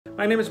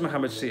My name is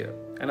Mohammad Sear,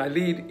 and I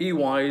lead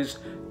EY's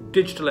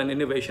digital and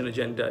innovation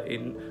agenda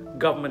in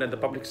government and the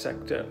public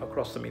sector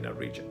across the MENA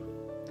region.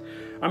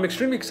 I'm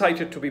extremely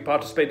excited to be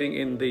participating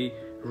in the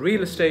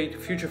Real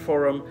Estate Future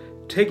Forum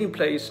taking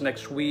place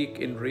next week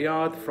in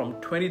Riyadh from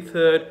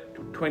 23rd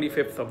to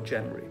 25th of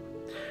January.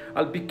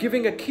 I'll be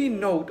giving a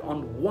keynote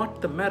on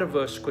what the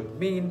Metaverse could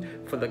mean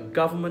for the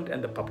government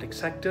and the public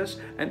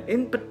sectors, and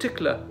in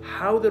particular,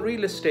 how the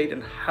real estate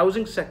and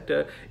housing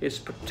sector is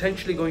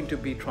potentially going to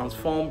be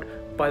transformed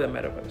by the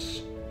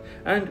Metaverse.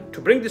 And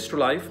to bring this to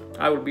life,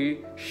 I will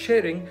be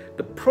sharing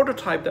the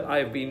prototype that I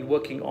have been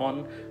working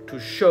on to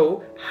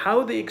show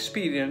how the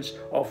experience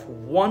of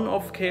one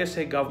of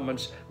KSA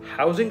government's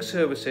housing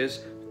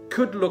services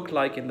could look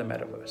like in the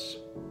Metaverse.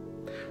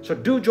 So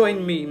do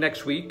join me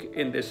next week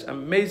in this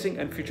amazing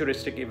and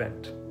futuristic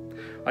event.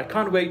 I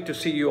can't wait to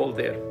see you all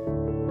there.